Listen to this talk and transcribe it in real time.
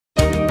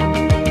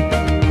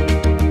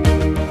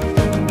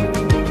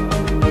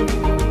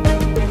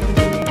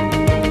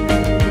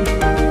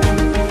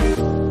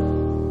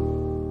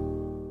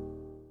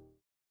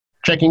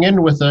Checking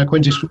in with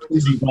Quincy School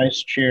Committee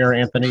Vice Chair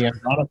Anthony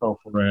Andronico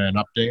for an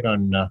update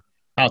on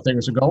how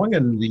things are going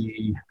in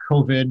the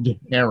COVID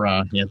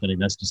era. Anthony,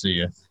 nice to see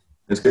you.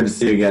 It's good to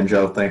see you again,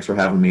 Joe. Thanks for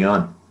having me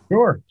on.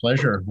 Sure,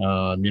 pleasure.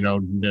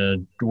 We're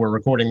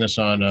recording this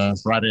on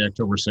Friday,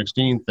 October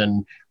 16th,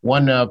 and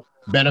one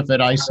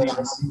benefit I see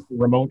of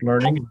remote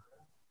learning,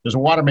 there's a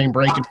water main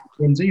break in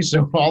Quincy,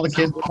 so all the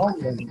kids are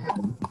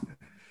home.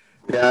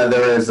 Yeah,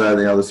 there is.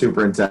 The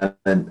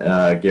superintendent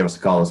gave us a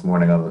call this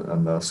morning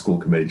on the school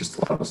committee just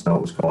to let us know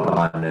what was going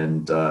on,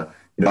 and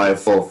I have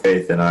full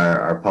faith in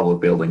our public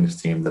buildings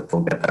team that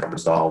they'll get that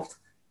resolved,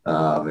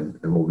 and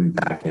we'll be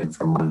back in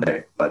for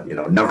Monday. But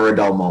never a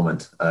dull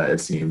moment, it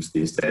seems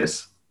these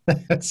days.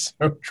 That's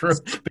so true,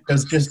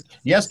 because just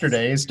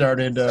yesterday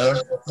started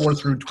 4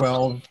 through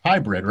 12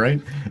 hybrid,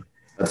 right?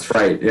 That's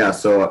right. Yeah.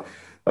 So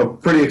I'm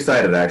pretty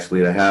excited actually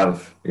to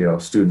have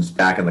students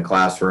back in the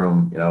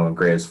classroom. In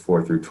grades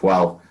 4 through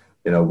 12.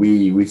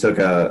 We took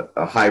a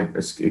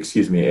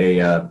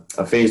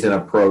phased-in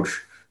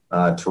approach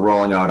to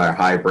rolling out our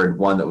hybrid,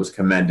 one that was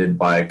commended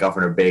by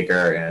Governor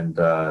Baker and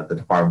the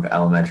Department of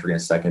Elementary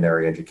and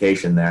Secondary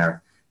Education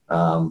there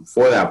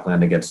for that plan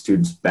to get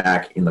students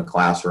back in the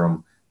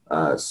classroom.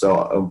 I'm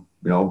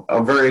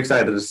very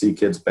excited to see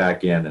kids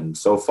back in, and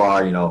so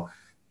far,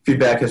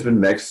 feedback has been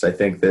mixed. I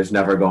think there's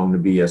never going to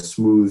be a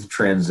smooth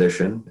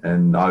transition,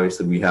 and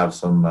obviously we have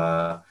some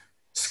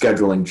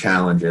scheduling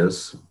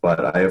challenges,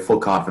 but I have full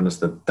confidence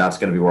that that's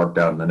going to be worked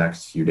out in the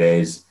next few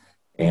days,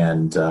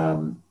 and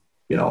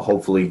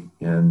hopefully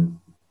in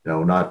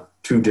not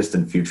too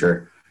distant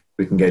future,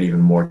 we can get even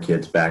more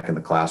kids back in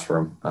the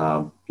classroom.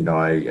 I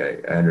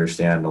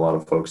understand a lot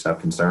of folks have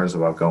concerns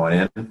about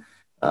going in,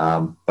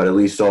 but at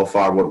least so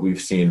far what we've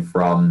seen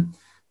from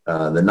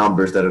the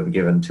numbers that have been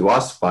given to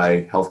us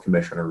by Health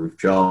Commissioner Ruth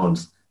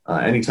Jones,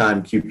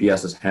 anytime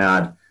QPS has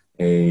had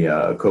a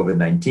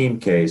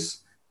COVID-19 case,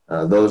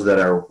 those that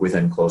are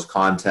within close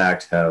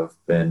contact have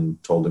been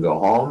told to go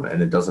home,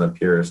 and it doesn't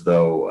appear as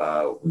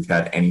though we've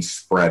had any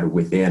spread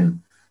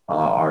within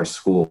our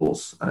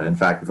schools. In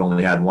fact, we've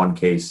only had one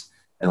case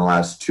in the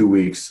last 2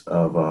 weeks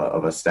of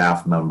a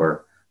staff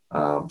member,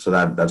 so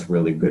that's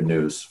really good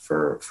news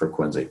for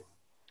Quincy.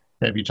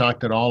 Have you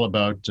talked at all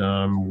about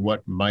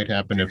what might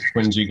happen if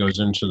Quincy goes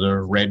into the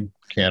red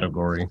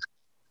category?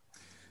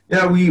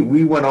 Yeah,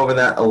 we went over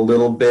that a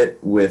little bit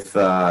with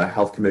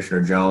Health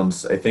Commissioner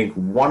Jones. I think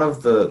one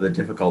of the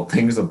difficult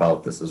things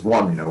about this is,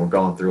 one, we're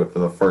going through it for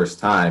the first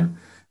time,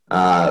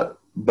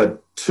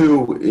 but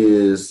two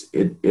is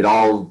it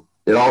all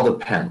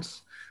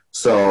depends.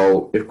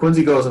 So if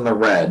Quincy goes in the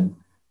red,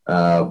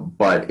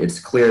 but it's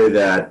clear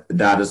that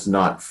that is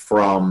not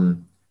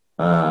from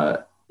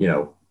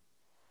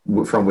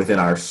from within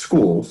our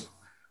schools,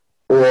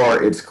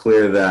 or it's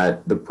clear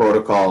that the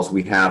protocols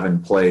we have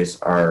in place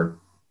are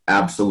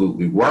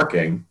absolutely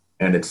working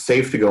and it's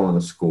safe to go in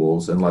the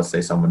schools, and let's say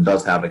someone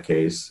does have a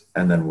case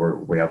and then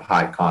we have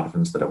high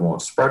confidence that it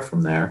won't spread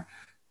from there,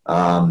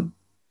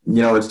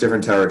 it's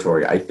different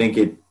territory. I think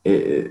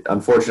it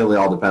unfortunately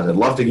all depends. I'd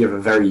love to give a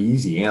very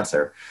easy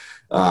answer,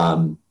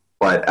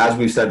 but as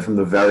we said from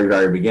the very,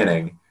 very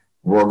beginning,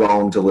 we're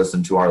going to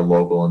listen to our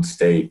local and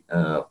state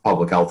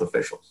public health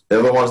officials.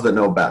 They're the ones that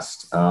know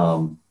best.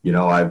 I'm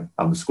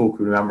a school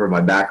committee member.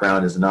 My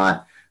background is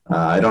not,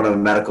 I don't have a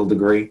medical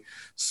degree.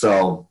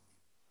 So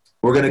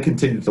we're going to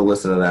continue to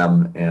listen to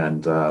them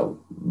and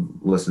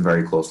listen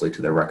very closely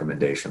to their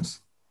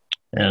recommendations.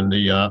 And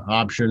the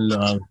option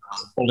of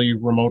fully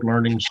remote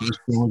learning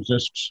still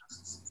exists?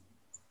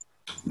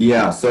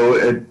 Yeah, so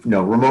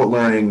remote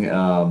learning,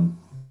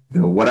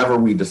 whatever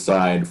we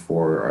decide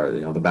for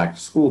the back to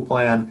school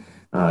plan,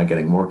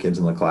 getting more kids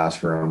in the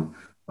classroom,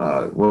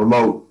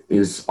 remote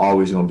is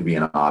always going to be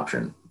an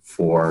option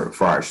for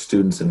our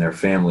students and their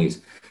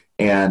families.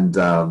 And,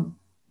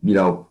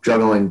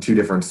 juggling two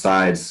different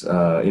sides,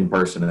 in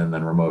person and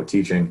then remote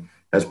teaching,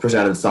 has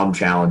presented some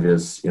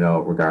challenges,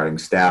 regarding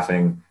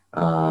staffing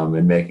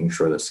and making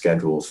sure that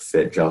schedules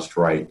fit just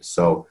right.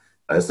 So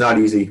it's not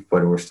easy,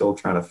 but we're still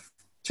trying to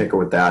tinker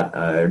with that.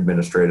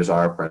 Administrators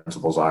are,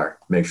 principals are,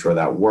 make sure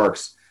that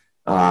works.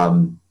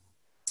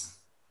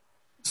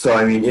 So,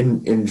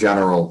 in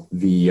general,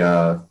 the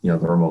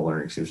remote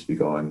learning seems to be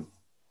going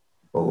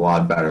a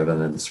lot better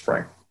than in the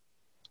spring.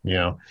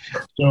 Yeah.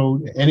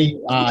 So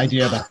any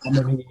idea about how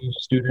many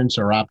students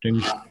are opting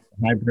for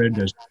hybrid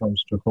as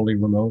opposed to fully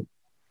remote?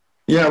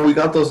 Yeah, we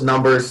got those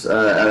numbers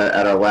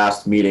at our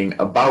last meeting.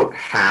 About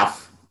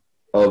half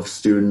of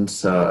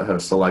students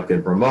have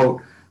selected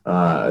remote.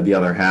 The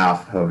other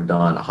half have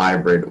done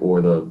hybrid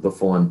or the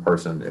full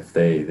in-person if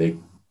they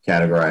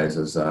categorize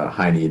as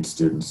high-need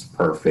students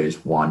per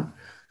phase one.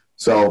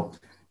 So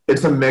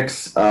it's a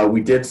mix.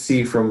 We did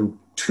see from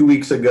 2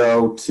 weeks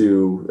ago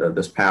to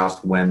this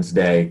past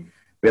Wednesday,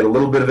 we had a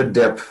little bit of a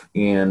dip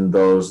in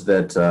those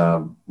that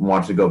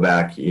wanted to go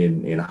back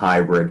in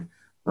hybrid.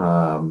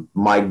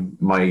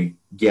 My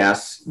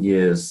guess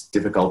is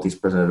difficulties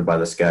presented by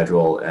the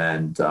schedule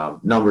and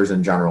numbers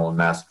in general in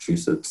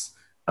Massachusetts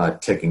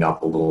ticking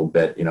up a little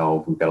bit. We've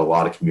got a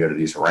lot of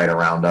communities right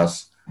around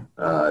us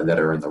that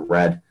are in the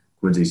red.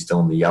 Quincy's still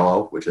in the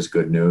yellow, which is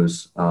good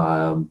news.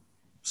 But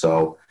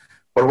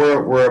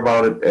we're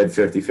about at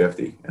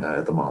 50-50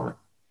 at the moment.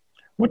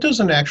 What does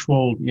an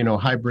actual,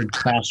 hybrid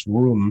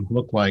classroom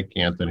look like,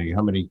 Anthony?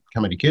 How many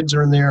kids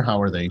are in there?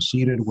 How are they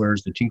seated?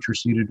 Where's the teacher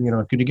seated?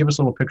 Could you give us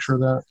a little picture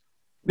of that?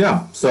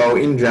 Yeah. So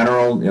in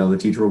general, the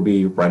teacher will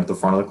be right at the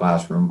front of the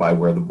classroom by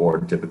where the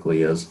board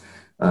typically is,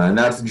 and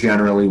that's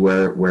generally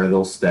where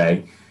they'll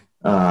stay.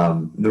 The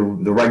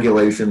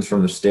regulations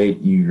from the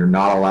state, you're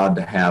not allowed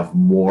to have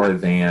more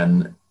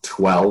than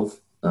 12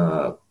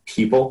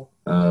 people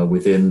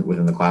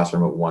within the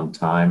classroom at one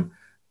time.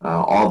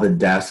 All the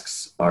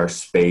desks are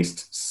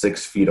spaced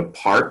 6 feet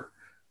apart.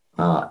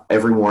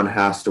 Everyone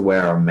has to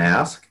wear a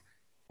mask,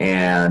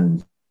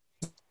 and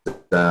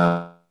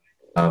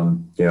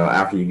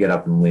after you get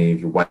up and leave,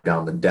 you wipe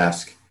down the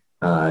desk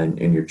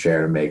in your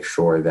chair to make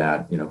sure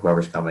that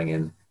whoever's coming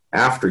in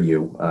after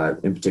you,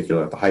 in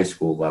particular at the high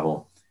school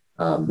level,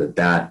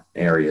 that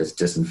area is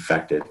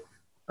disinfected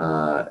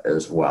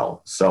as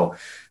well. So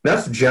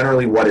that's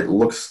generally what it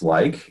looks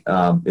like.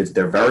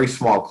 They're very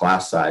small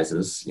class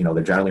sizes.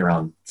 They're generally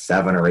around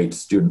 7 or 8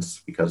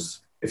 students, because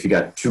if you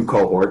got 2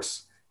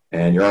 cohorts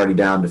and you're already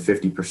down to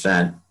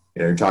 50%,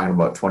 you're talking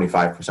about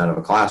 25% of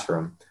a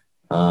classroom.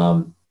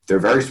 They're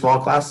very small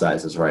class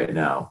sizes right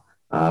now,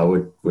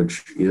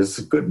 which is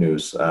good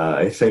news,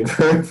 I think,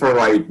 for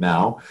right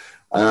now.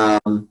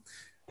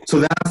 So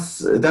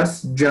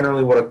that's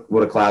generally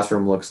what a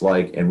classroom looks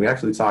like. And we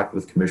actually talked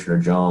with Commissioner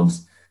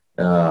Jones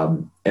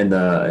and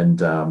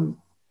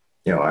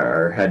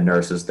our head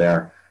nurses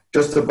there,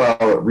 just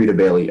about Rita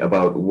Bailey,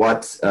 about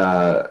what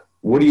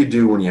do you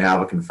do when you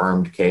have a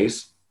confirmed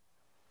case?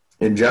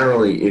 And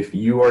generally, if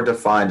you are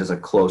defined as a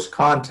close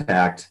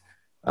contact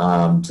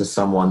to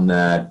someone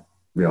that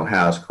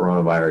has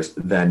coronavirus,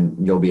 then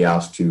you'll be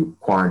asked to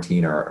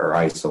quarantine or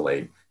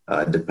isolate,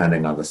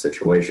 depending on the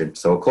situation.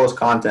 So a close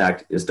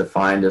contact is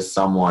defined as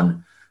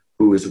someone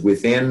who is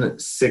within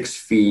 6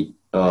 feet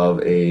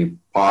of a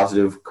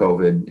positive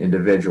COVID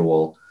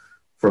individual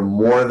for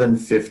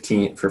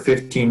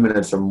 15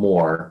 minutes or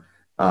more,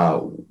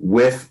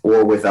 with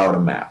or without a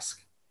mask.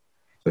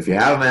 So if you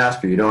have a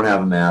mask or you don't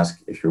have a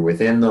mask, if you're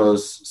within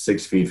those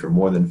 6 feet for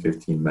more than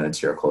 15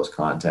 minutes, you're a close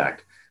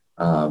contact.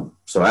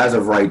 So as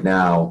of right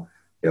now,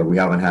 we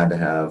haven't had to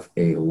have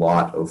a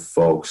lot of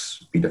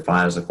folks be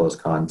defined as a close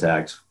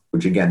contact,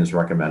 which again is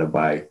recommended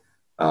by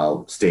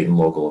state and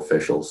local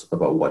officials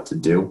about what to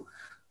do.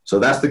 So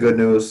that's the good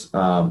news.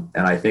 And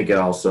I think it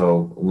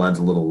also lends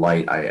a little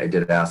light. I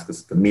did ask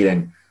this at the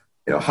meeting,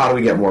 how do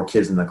we get more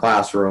kids in the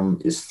classroom?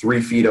 Is 3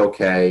 feet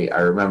okay? I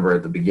remember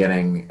at the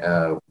beginning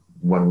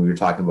when we were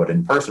talking about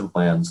in-person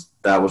plans,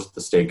 that was the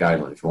state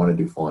guideline. If you want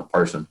to do full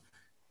in-person,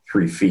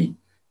 3 feet.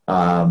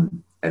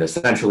 And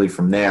essentially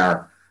from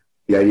there,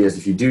 the idea is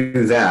if you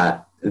do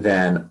that,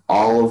 then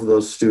all of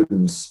those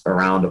students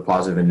around a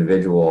positive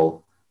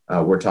individual,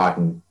 we're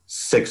talking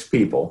 6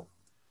 people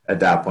at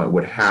that point,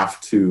 would have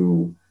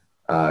to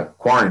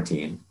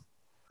quarantine,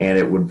 and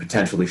it would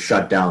potentially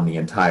shut down the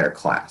entire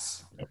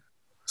class.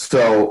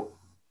 So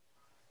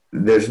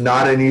there's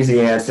not an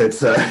easy answer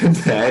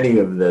to any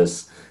of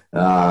this,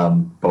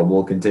 but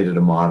we'll continue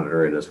to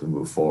monitor it as we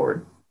move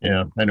forward.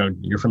 Yeah, I know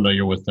you're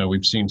familiar with,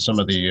 we've seen some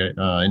of the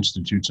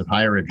institutes of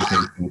higher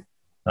education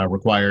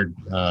required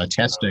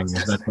testing.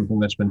 Is that something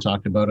that's been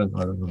talked about in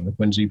the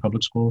Quincy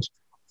public schools?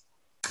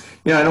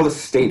 Yeah, I know the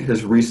state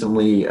has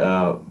recently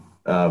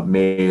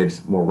made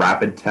more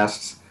rapid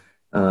tests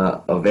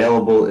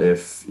available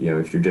if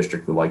your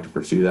district would like to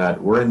pursue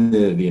that. We're in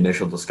the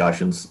initial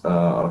discussions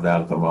of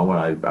that at the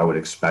moment. I would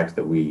expect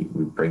that we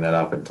bring that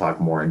up and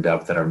talk more in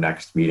depth at our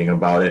next meeting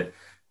about it.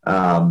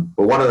 But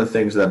one of the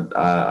things that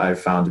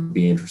I've found to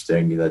be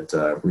interesting that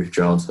Ruth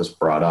Jones has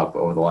brought up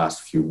over the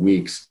last few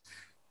weeks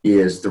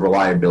is the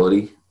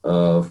reliability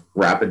of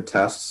rapid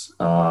tests,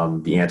 the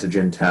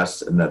antigen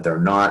tests, and that they're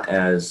not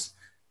as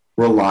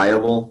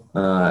reliable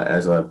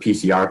as a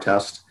PCR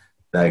test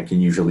that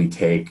can usually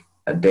take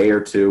a day or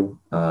two.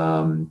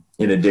 In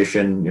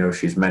addition,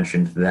 she's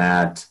mentioned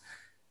that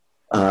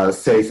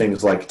say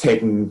things like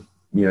taking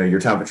your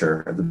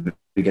temperature at the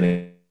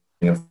beginning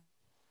of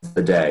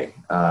the day,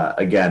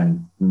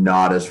 again,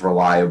 not as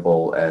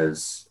reliable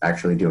as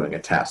actually doing a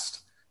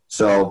test.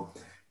 So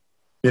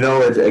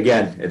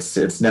again,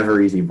 it's never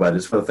easy, but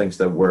it's one of the things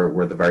that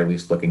we're at the very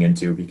least looking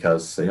into,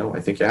 because I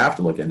think you have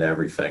to look into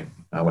everything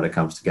when it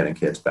comes to getting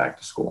kids back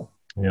to school.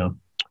 Yeah.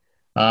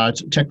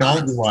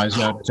 Technology-wise,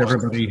 now, does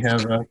everybody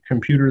have a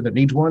computer that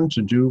needs one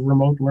to do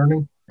remote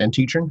learning and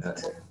teaching?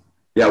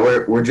 Yeah,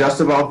 we're just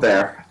about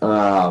there.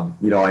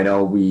 I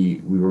know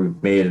we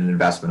made an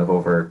investment of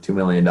over $2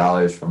 million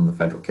from the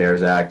Federal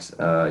CARES Act.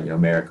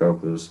 Mayor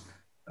Koch was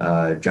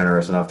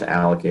generous enough to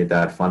allocate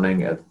that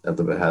funding at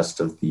the behest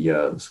of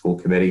the school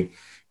committee.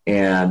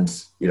 And,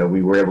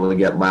 we were able to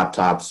get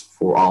laptops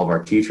for all of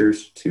our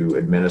teachers to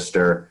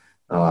administer,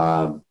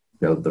 the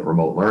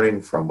remote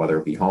learning from whether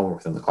it be home or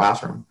within the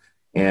classroom.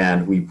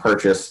 And we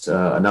purchased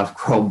enough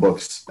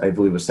Chromebooks, I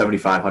believe it was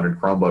 7,500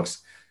 Chromebooks,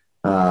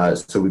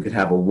 so we could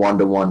have a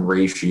 1-to-1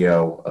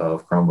 ratio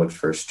of Chromebooks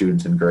for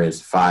students in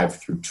grades 5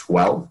 through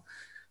 12.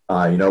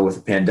 With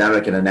the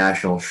pandemic and a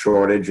national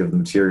shortage of the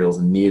materials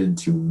needed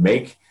to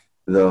make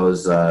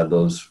those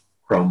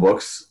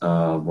Chromebooks,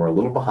 we're a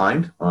little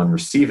behind on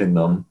receiving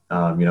them.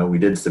 We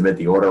did submit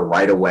the order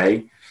right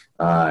away.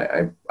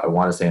 I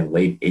want to say in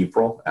late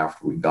April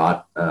after we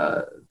got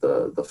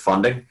the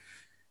funding.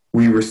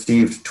 We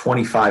received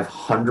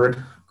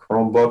 2,500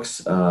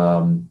 Chromebooks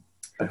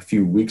a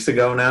few weeks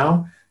ago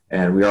now,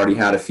 and we already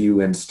had a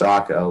few in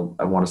stock.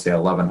 I want to say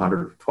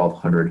 1,100,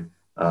 1,200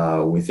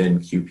 within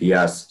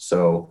QPS.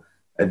 So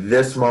at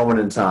this moment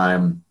in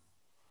time,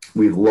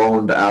 we've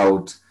loaned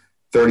out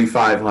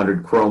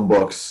 3,500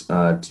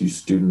 Chromebooks to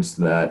students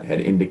that had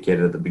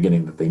indicated at the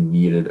beginning that they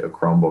needed a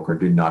Chromebook or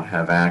did not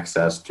have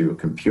access to a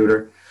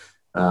computer.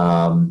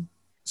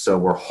 So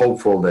we're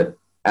hopeful that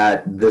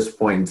at this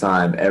point in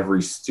time,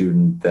 every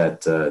student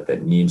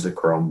that needs a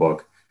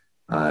Chromebook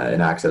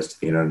and access to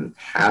the internet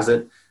has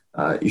it.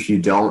 If you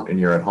don't and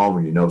you're at home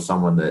and you know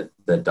someone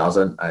that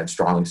doesn't, I'd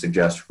strongly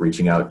suggest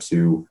reaching out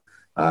to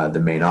the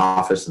main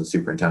office and the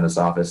superintendent's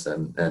office,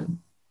 and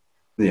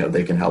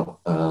they can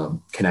help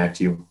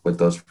connect you with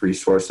those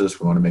resources.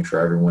 We want to make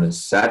sure everyone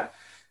is set.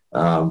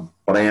 But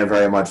I am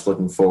very much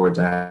looking forward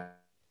to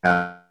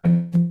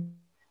having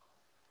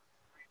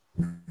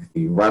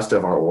the rest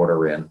of our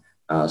order in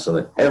so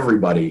that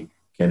everybody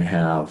can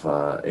have,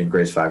 in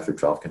grades 5 through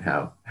 12, can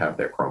have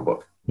their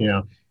Chromebook.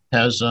 Yeah.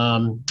 Has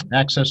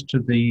access to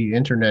the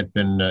internet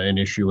been an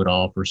issue at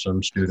all for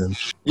some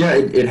students? Yeah,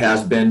 it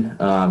has been.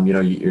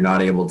 You're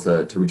not able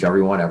to reach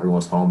everyone.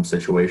 Everyone's home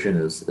situation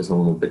is a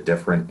little bit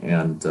different.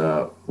 And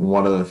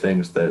one of the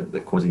things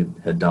that Quincy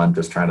had done,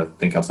 just trying to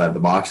think outside the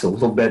box a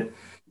little bit,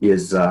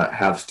 is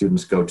have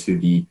students go to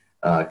the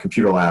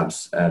computer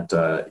labs at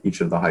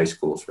each of the high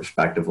schools,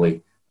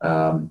 respectively.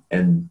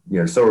 And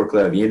so we're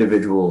clear, the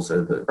individuals,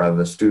 or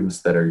the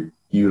students that are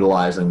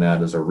utilizing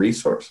that as a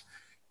resource,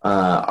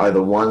 are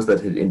the ones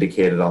that had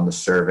indicated on the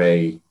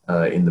survey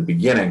in the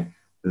beginning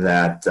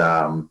that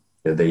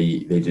they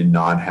did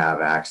not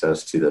have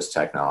access to this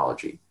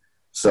technology.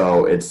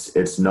 So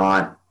it's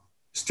not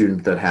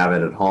students that have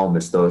it at home;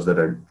 it's those that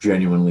are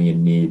genuinely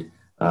in need.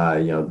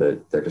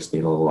 That just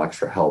need a little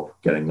extra help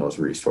getting those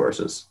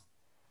resources.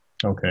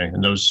 Okay,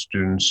 and those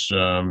students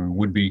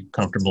would be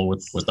comfortable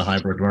with the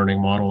hybrid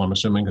learning model, I'm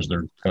assuming, because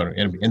they're kind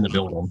of in the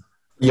building.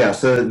 Yeah,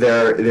 so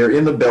they're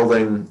in the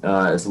building.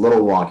 It's a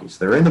little wonky. So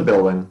they're in the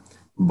building,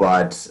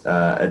 but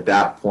at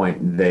that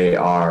point they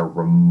are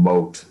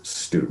remote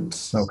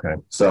students. Okay.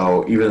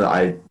 So even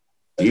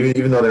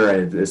though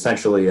they're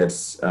essentially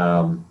it's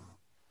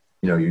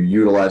you're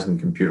utilizing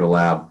the computer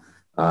lab.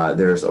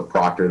 There's a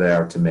proctor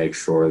there to make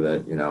sure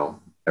that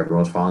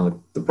everyone's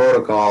following the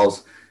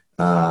protocols.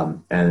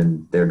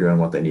 And they're doing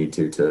what they need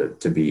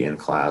to be in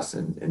class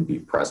and be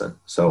present.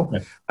 So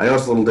okay. I know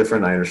it's a little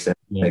different. I understand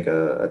it make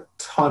a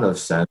ton of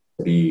sense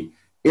to be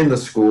in the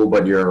school,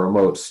 but you're a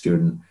remote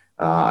student.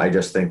 I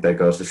just think that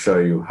goes to show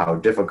you how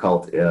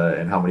difficult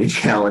and how many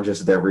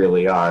challenges there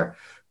really are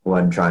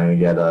when trying to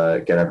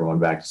get everyone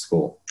back to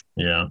school.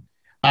 Yeah.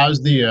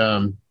 How's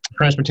the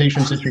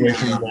transportation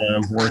situation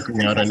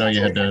working out? I know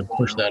you had to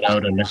push that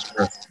out an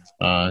extra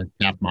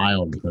half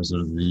mile because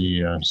of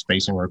the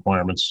spacing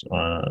requirements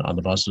on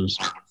the buses.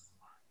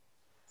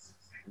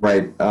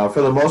 Right.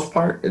 For the most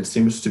part, it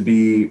seems to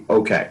be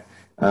okay.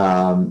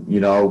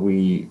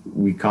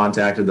 We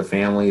contacted the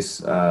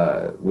families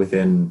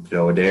within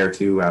a day or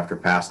two after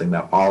passing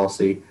that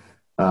policy.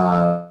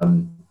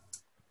 And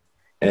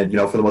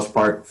for the most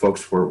part,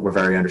 folks were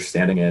very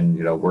understanding, and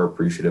we're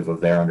appreciative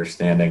of their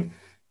understanding.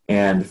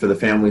 And for the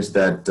families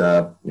that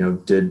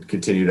did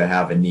continue to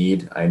have a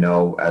need, I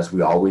know, as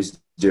we always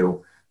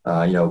do,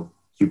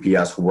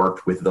 QPS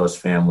worked with those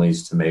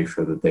families to make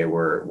sure that they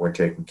were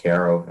taken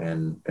care of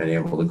and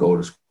able to go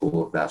to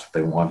school if that's what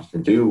they wanted to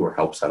do, or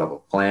help set up a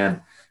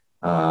plan.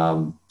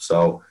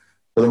 So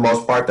for the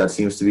most part, that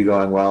seems to be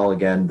going well.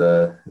 Again,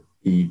 the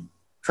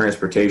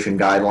transportation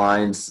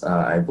guidelines,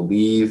 I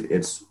believe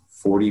it's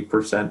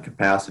 40%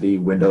 capacity.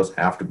 Windows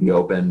have to be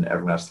open.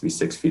 Everyone has to be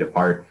 6 feet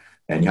apart,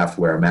 and you have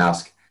to wear a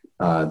mask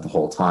the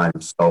whole time.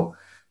 So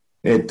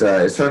it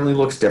certainly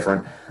looks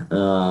different.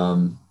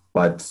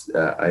 But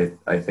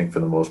I think for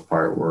the most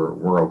part,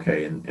 we're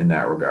okay in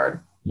that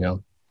regard. Yeah.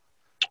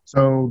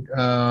 So,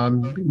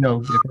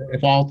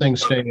 if all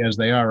things stay as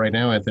they are right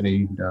now,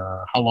 Anthony,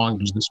 how long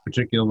does this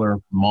particular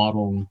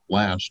model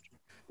last?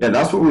 Yeah,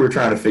 that's what we were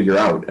trying to figure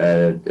out,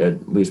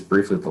 at least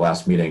briefly at the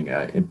last meeting.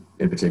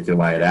 In particular,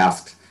 I had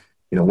asked,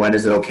 when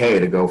is it okay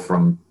to go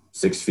from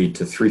 6 feet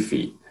to 3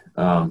 feet?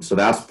 So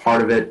that's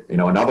part of it.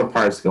 Another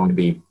part is going to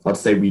be, let's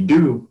say we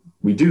do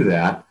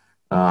that,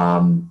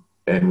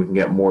 and we can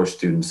get more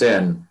students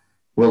in.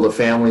 Will the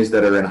families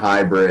that are in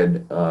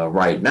hybrid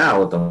right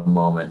now at the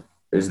moment,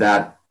 is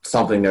that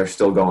something they're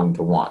still going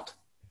to want?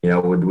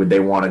 Would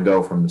they want to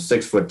go from the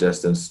 6 foot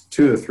distance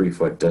to the 3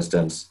 foot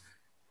distance?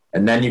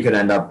 And then you could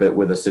end up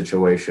with a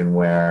situation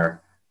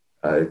where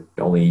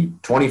only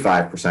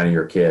 25% of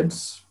your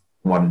kids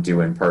want to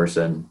do in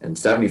person, and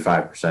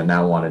 75%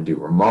 now want to do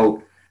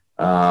remote.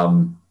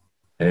 And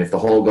if the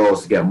whole goal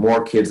is to get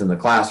more kids in the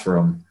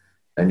classroom,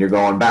 then you're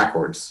going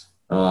backwards.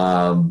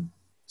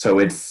 So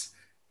it's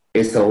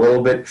a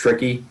little bit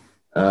tricky.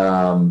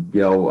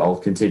 I'll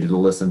continue to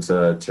listen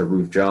to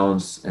Ruth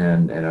Jones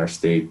and our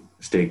state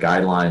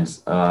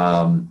guidelines.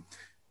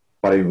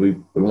 But we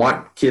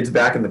want kids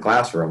back in the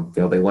classroom.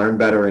 They learn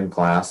better in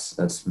class.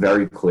 That's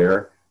very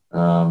clear.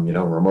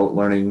 Remote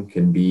learning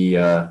can be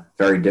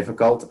very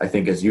difficult. I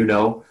think, as you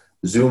know,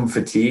 Zoom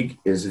fatigue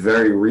is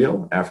very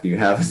real after you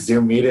have a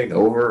Zoom meeting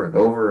over and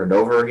over and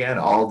over again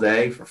all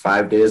day for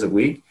 5 days a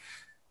week.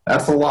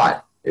 That's a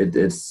lot.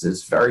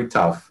 It's very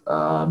tough,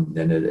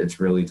 and it's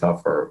really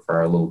tough for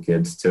our little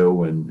kids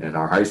too, and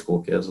our high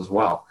school kids as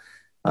well.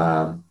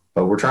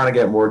 But we're trying to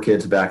get more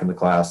kids back in the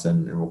class,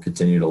 and we'll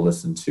continue to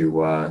listen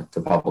to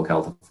public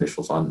health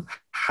officials on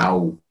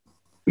how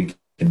we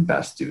can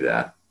best do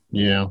that.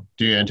 Yeah.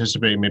 Do you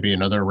anticipate maybe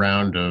another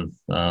round of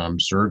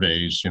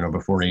surveys,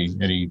 before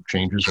any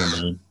changes are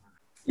made?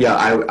 Yeah,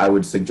 I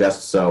would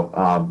suggest so.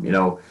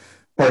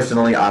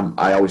 Personally,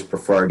 I always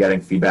prefer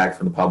getting feedback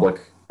from the public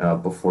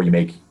before you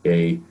make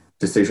a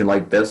decision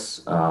like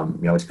this.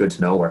 It's good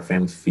to know where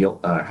families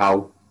feel,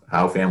 how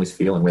families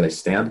feel, and where they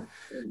stand,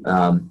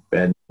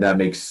 and that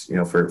makes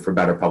for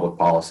better public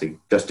policy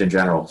just in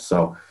general.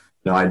 So,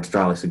 I'd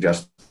strongly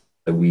suggest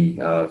that we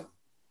have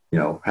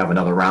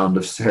another round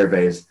of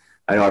surveys.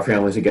 I know our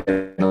families are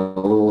getting a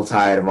little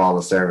tired of all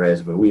the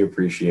surveys, but we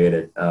appreciate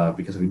it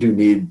because we do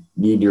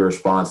need your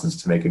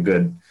responses to make a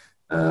good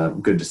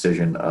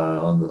decision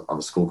on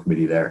the school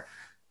committee there.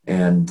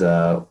 And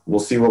we'll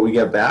see what we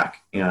get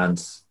back, and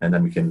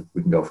then we can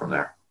go from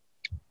there.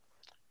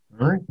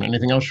 All right.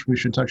 Anything else we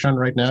should touch on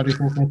right now, do you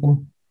think,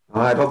 Nathan?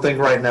 I don't think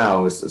right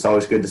now. It's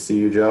always good to see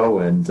you, Joe,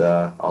 and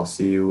I'll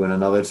see you in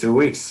another 2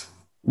 weeks.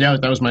 Yeah,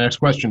 that was my next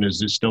question.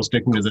 Is it still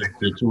sticking to the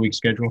 2-week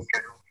schedule?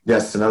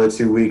 Yes, another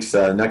 2 weeks.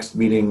 Next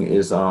meeting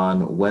is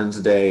on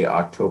Wednesday,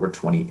 October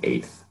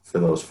 28th for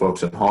those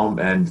folks at home.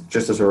 And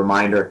just as a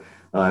reminder,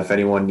 if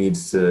anyone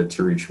needs to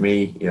reach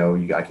me,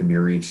 I can be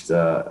reached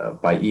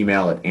by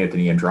email at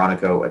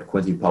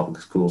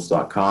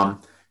anthonyandronico@quincypublicschools.com.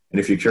 And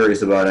if you're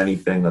curious about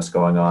anything that's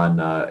going on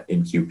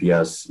in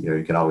QPS,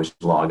 you can always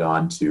log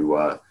on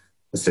to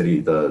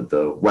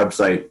the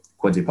website,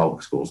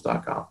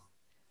 quincypublicschools.com.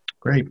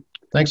 Great.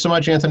 Thanks so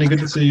much, Anthony. Good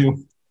to see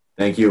you.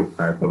 Thank you.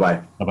 All right.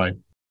 Bye-bye. Bye-bye.